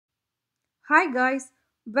Hi guys,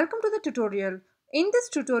 welcome to the tutorial. In this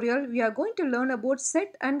tutorial, we are going to learn about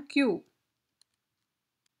set and queue.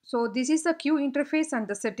 So this is the queue interface and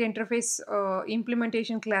the set interface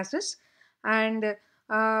implementation classes. And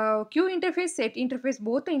queue interface, set interface,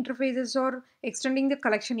 both the interfaces are extending the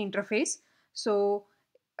collection interface. So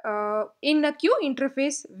in a queue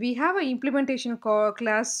interface, we have an implementation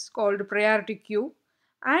class called priority queue,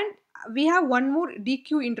 and we have one more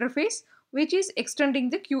DQ interface which is extending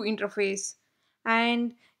the queue interface.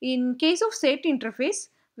 And in case of set interface,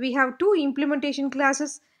 we have two implementation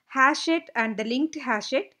classes, HashSet and the linked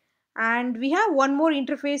HashSet, and we have one more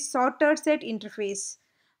interface, sorted set interface,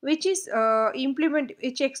 which is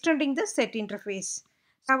which extending the set interface.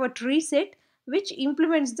 Have a tree set which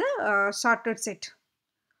implements the sorted set.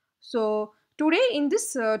 So today in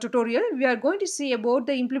this tutorial, we are going to see about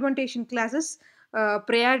the implementation classes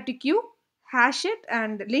priority queue, HashSet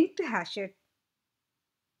and linked HashSet.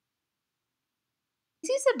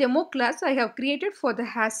 This is a demo class I have created for the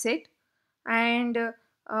HashSet, and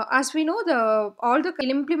as we know, the all the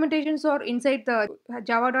implementations are inside the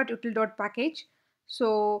java.util.package.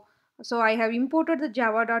 So I have imported the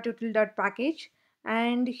java.util.package,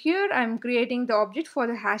 and here I'm creating the object for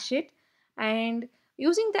the HashSet, and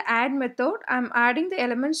using the add method, I'm adding the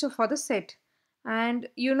elements for the set. And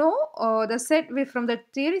the set from the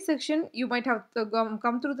theory section, you might have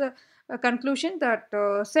come through the conclusion that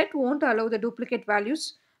set won't allow the duplicate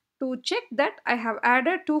values. To check that, I have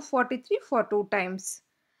added 243 for 2 times,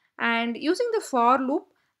 and using the for loop,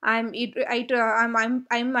 I'm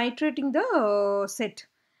iterating the set.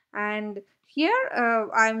 And here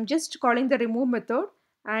I'm just calling the remove method,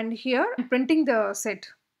 and here I'm printing the set.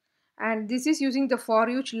 And this is using the for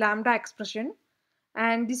each lambda expression,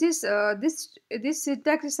 and this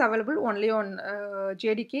syntax is available only on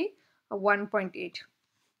JDK 1.8.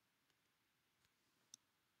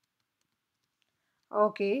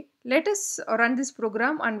 Okay, let us run this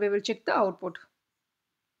program and we will check the output.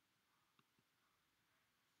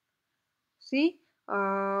 See,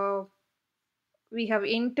 we have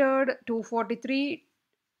entered 243,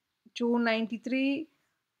 293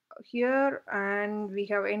 here, and we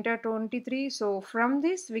have entered 23. So from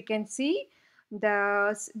this we can see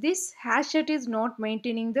this hash set is not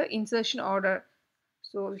maintaining the insertion order.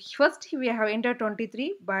 So first we have entered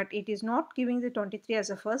 23, but it is not giving the 23 as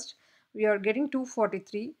a first. We are getting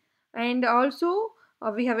 243, and also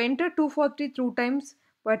we have entered 243 through times,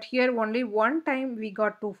 but here only one time we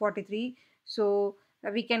got 243. So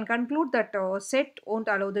we can conclude that set won't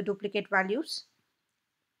allow the duplicate values.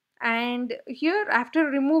 And here after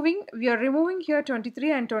removing, we are removing here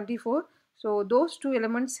 23 and 24. So those two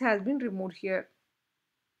elements has been removed here.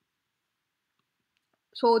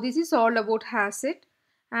 So this is all about HashSet,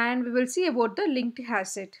 and we will see about the linked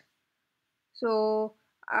HashSet. So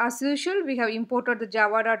as usual, we have imported the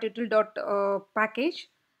java.util.package,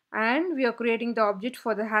 and we are creating the object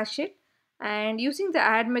for the HashSet. And using the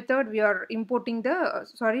add method, we are importing the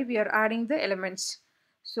we are adding the elements.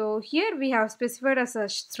 So here we have specified as a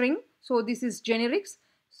string. So this is generics.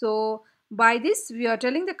 So by this, we are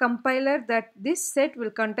telling the compiler that this set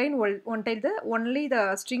will contain only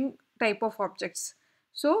the string type of objects.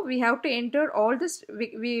 So we have to enter all this.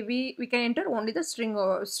 We can enter only the string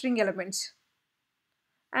or string elements.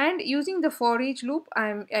 And using the for each loop,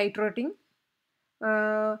 I'm iterating.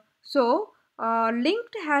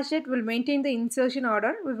 Linked HashSet will maintain the insertion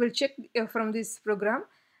order. We will check from this program,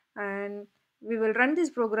 and we will run this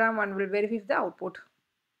program and will verify the output.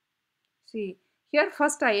 See, here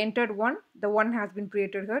first I entered 1, the 1 has been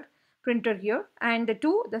printed here, and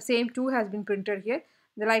the same 2 has been printed here.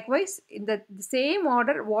 Likewise, in the same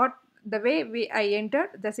order, the way I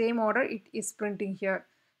entered, the same order it is printing here.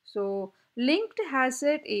 So linked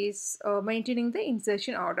HashSet is maintaining the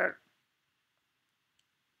insertion order.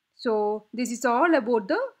 So this is all about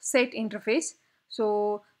the set interface.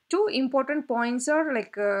 So two important points are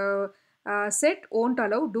like set won't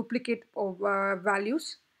allow duplicate of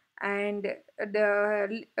values, and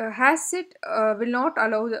the hash set will not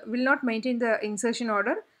maintain the insertion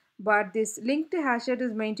order, but this linked hash set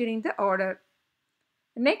is maintaining the order.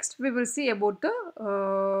 Next we will see about the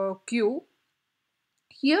queue.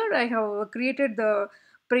 Here I have created the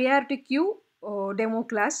priority queue demo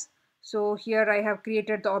class. So here I have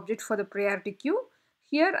created the object for the priority queue.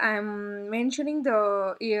 Here I am mentioning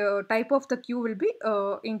the type of the queue will be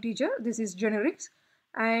integer. This is generics,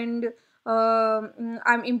 and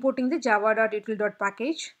I'm importing the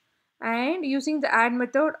java.util.package, and using the add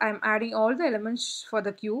method I'm adding all the elements for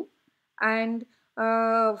the queue, and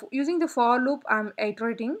using the for loop I'm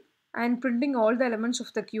iterating and printing all the elements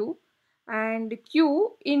of the queue. And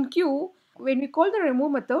queue when we call the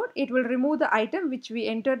remove method, it will remove the item which we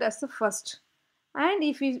entered as the first. And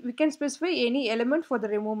if we can specify any element for the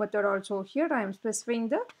remove method also. Here I am specifying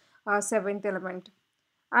the seventh element.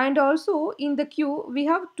 And also in the queue we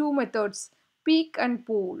have two methods, peek and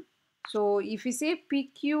pull. So if we say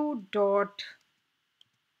pq dot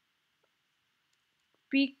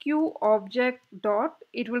pq object dot,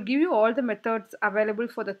 it will give you all the methods available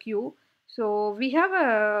for the queue. So we have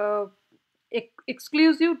a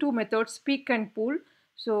exclusive two methods, peek and pull.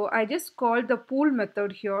 So I just called the pull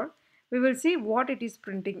method here. We will see what it is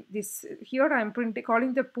printing. This here I am printing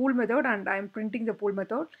calling the pull method, and I am printing the pull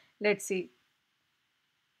method. Let's see.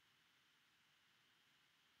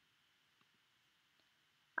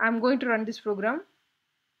 I'm going to run this program.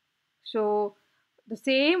 So the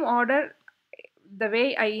same order, the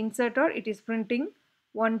way I inserted, it is printing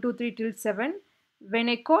 1, 2, 3 till 7. When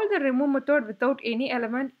I call the remove method without any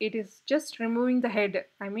element, it is just removing the head.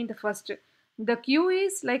 I mean the first. The queue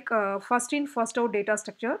is like a first in first out data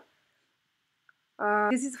structure.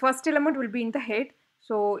 This is first element will be in the head.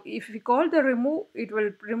 So if we call the remove, it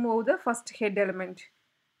will remove the first head element.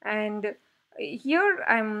 And here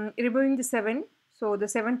I'm removing the 7. So the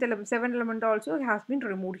seventh element also has been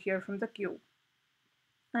removed here from the queue.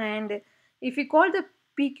 And if we call the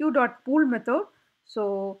pq.pull method,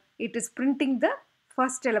 so it is printing the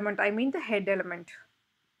first element, I mean the head element.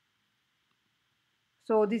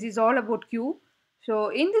 So this is all about queue. So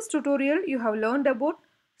in this tutorial you have learned about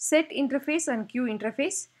set interface and queue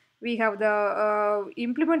interface. We have the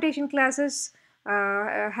implementation classes,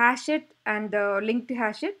 HashSet and linked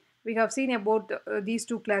HashSet. We have seen about these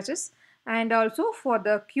two classes, and also for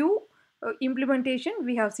the queue implementation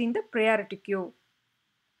we have seen the priority queue.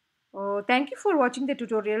 Thank you for watching the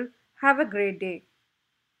tutorial. Have a great day.